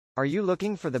Are you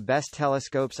looking for the best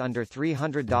telescopes under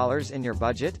 $300 in your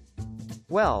budget?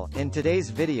 Well, in today's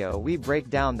video we break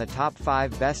down the top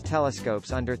 5 best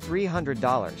telescopes under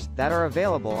 $300 that are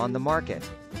available on the market.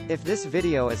 If this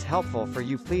video is helpful for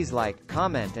you, please like,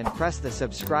 comment and press the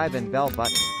subscribe and bell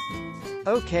button.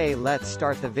 Okay, let's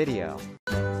start the video.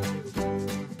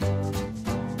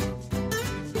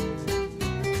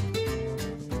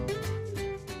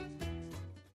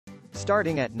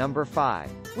 Starting at number 5,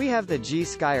 we have the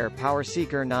GSkyr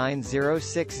Powerseeker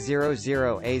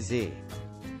 90600AZ.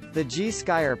 The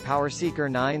GSkyr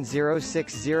Powerseeker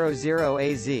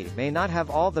 90600AZ may not have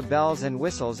all the bells and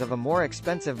whistles of a more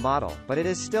expensive model, but it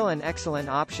is still an excellent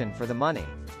option for the money.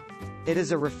 It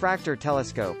is a refractor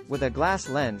telescope, with a glass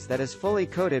lens that is fully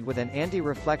coated with an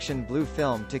anti-reflection blue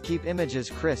film to keep images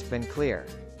crisp and clear.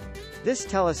 This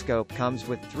telescope comes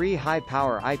with 3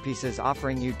 high-power eyepieces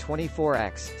offering you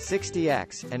 24x,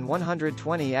 60x, and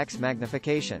 120x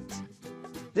magnifications.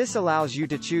 This allows you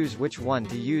to choose which one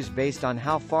to use based on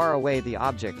how far away the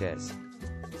object is.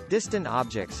 Distant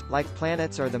objects, like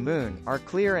planets or the moon, are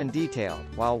clear and detailed,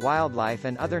 while wildlife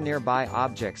and other nearby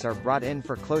objects are brought in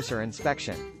for closer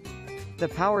inspection. The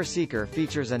Powerseeker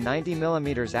features a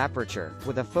 90mm aperture,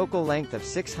 with a focal length of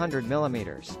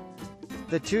 600mm.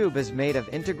 The tube is made of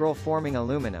integral forming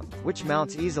aluminum, which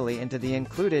mounts easily into the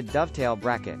included dovetail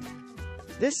bracket.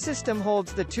 This system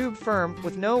holds the tube firm,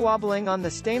 with no wobbling on the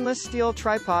stainless steel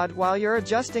tripod while you're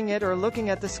adjusting it or looking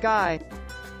at the sky.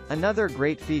 Another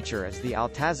great feature is the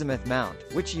altazimuth mount,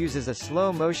 which uses a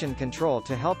slow-motion control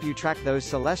to help you track those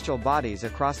celestial bodies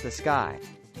across the sky.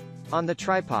 On the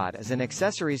tripod is an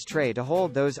accessories tray to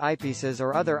hold those eyepieces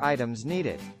or other items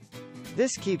needed.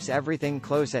 This keeps everything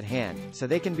close at hand, so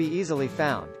they can be easily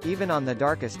found, even on the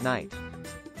darkest night.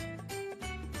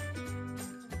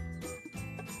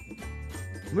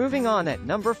 Moving on at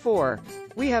number 4,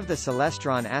 we have the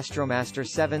Celestron Astromaster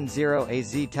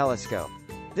 70AZ telescope.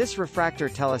 This refractor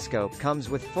telescope comes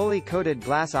with fully coated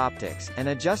glass optics, an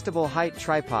adjustable height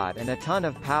tripod and a ton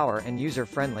of power and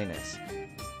user-friendliness.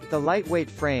 The lightweight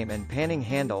frame and panning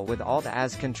handle with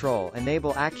Alt-Az control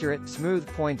enable accurate, smooth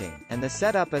pointing, and the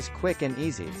setup is quick and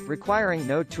easy, requiring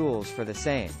no tools for the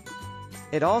same.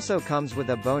 It also comes with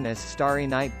a bonus Starry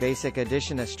Night Basic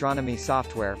Edition astronomy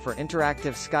software for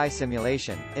interactive sky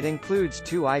simulation. It includes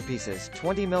 2 eyepieces,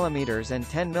 20mm and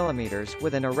 10mm,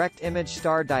 with an erect image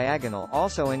star diagonal.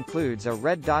 Also includes a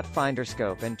red dot finder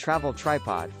scope and travel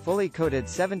tripod, fully coated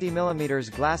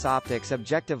 70mm glass optics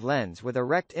objective lens with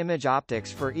erect image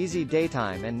optics for easy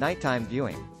daytime and nighttime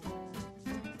viewing.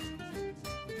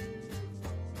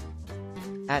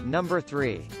 At number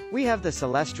 3, we have the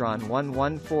Celestron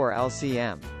 114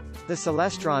 LCM. The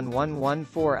Celestron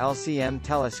 114 LCM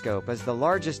telescope is the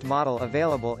largest model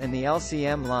available in the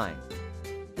LCM line.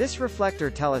 This reflector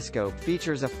telescope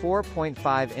features a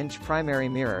 4.5-inch primary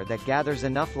mirror that gathers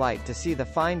enough light to see the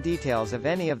fine details of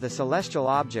any of the celestial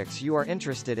objects you are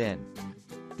interested in.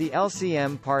 The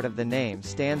LCM part of the name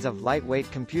stands of lightweight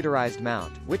computerized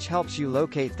mount, which helps you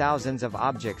locate thousands of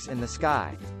objects in the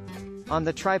sky. On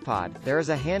the tripod, there is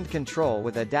a hand control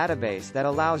with a database that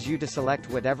allows you to select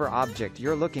whatever object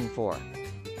you're looking for.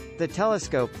 The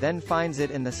telescope then finds it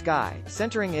in the sky,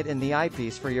 centering it in the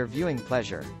eyepiece for your viewing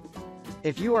pleasure.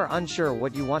 If you are unsure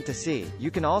what you want to see,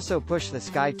 you can also push the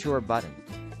Sky Tour button.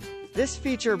 This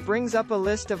feature brings up a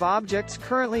list of objects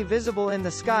currently visible in the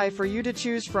sky for you to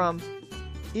choose from.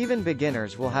 Even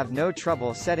beginners will have no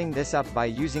trouble setting this up by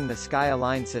using the Sky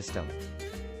Align system.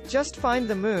 Just find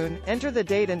the moon, enter the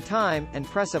date and time, and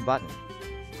press a button.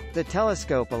 The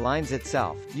telescope aligns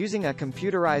itself, using a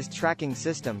computerized tracking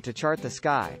system to chart the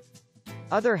sky.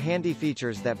 Other handy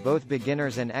features that both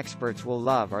beginners and experts will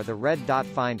love are the red dot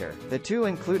finder, the 2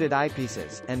 included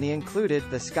eyepieces, and the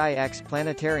SkyX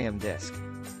planetarium disc.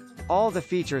 All the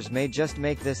features may just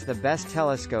make this the best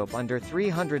telescope under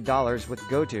 $300 with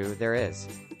go-to there is.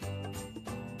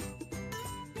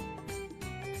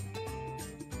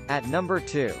 At number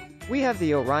 2, we have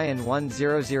the Orion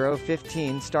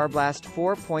 10015 STARBLAST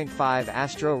 4.5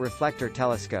 ASTRO reflector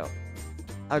telescope.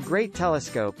 A great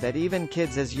telescope that even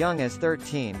kids as young as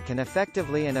 13 can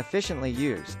effectively and efficiently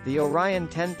use, the Orion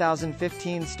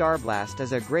 10015 STARBLAST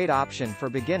is a great option for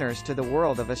beginners to the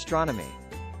world of astronomy.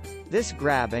 This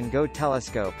grab-and-go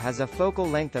telescope has a focal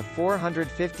length of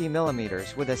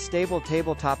 450mm with a stable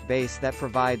tabletop base that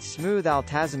provides smooth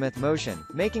altazimuth motion,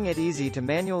 making it easy to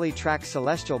manually track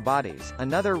celestial bodies,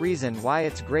 another reason why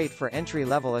it's great for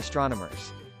entry-level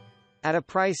astronomers. At a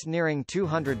price nearing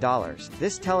 $200,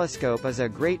 this telescope is a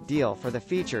great deal for the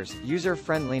features,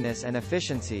 user-friendliness and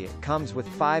efficiency. It comes with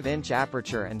 5-inch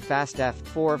aperture and fast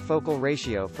f/4 focal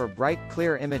ratio for bright,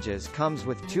 clear images. Comes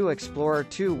with two Explorer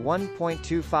 2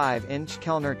 1.25-inch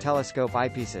Kellner telescope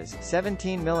eyepieces,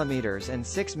 17mm and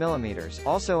 6mm.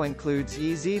 Also includes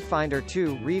EZ Finder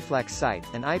 2 reflex sight,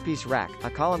 an eyepiece rack, a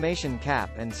collimation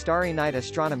cap and Starry Night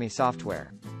astronomy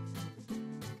software.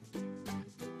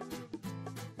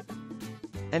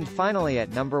 And finally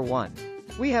at number 1.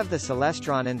 We have the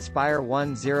Celestron Inspire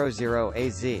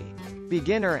 100AZ.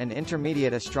 Beginner and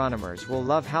intermediate astronomers will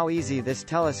love how easy this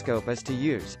telescope is to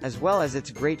use, as well as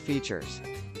its great features.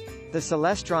 The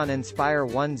Celestron Inspire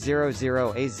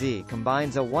 100AZ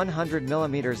combines a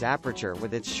 100mm aperture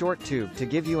with its short tube to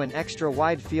give you an extra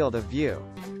wide field of view.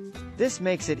 This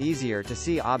makes it easier to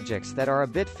see objects that are a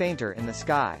bit fainter in the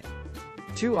sky.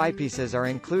 Two eyepieces are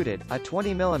included, a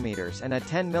 20mm and a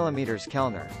 10mm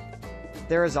Kellner.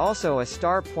 There is also a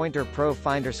Star Pointer Pro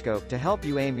finderscope to help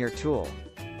you aim your tool.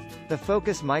 The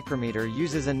focus micrometer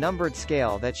uses a numbered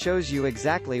scale that shows you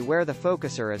exactly where the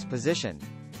focuser is positioned.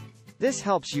 This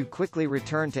helps you quickly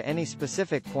return to any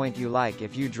specific point you like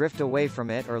if you drift away from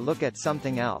it or look at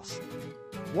something else.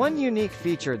 One unique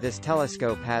feature this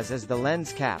telescope has is the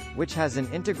lens cap, which has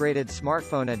an integrated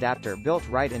smartphone adapter built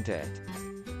right into it.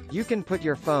 You can put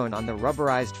your phone on the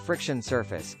rubberized friction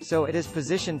surface, so it is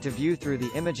positioned to view through the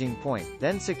imaging point,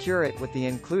 then secure it with the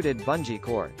included bungee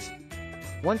cords.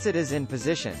 Once it is in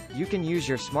position, you can use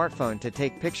your smartphone to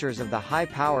take pictures of the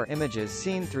high-power images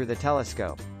seen through the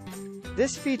telescope.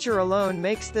 This feature alone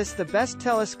makes this the best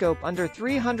telescope under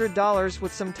 $300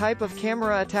 with some type of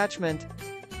camera attachment.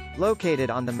 Located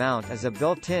on the mount is a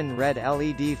built-in red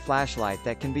LED flashlight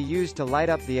that can be used to light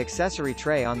up the accessory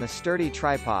tray on the sturdy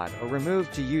tripod or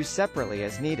removed to use separately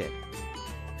as needed.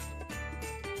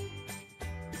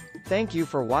 Thank you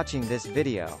for watching this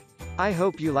video. I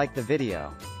hope you like the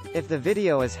video. If the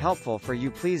video is helpful for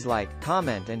you, please like,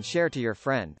 comment and share to your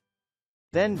friend.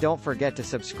 Then don't forget to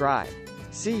subscribe.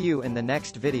 See you in the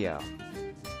next video.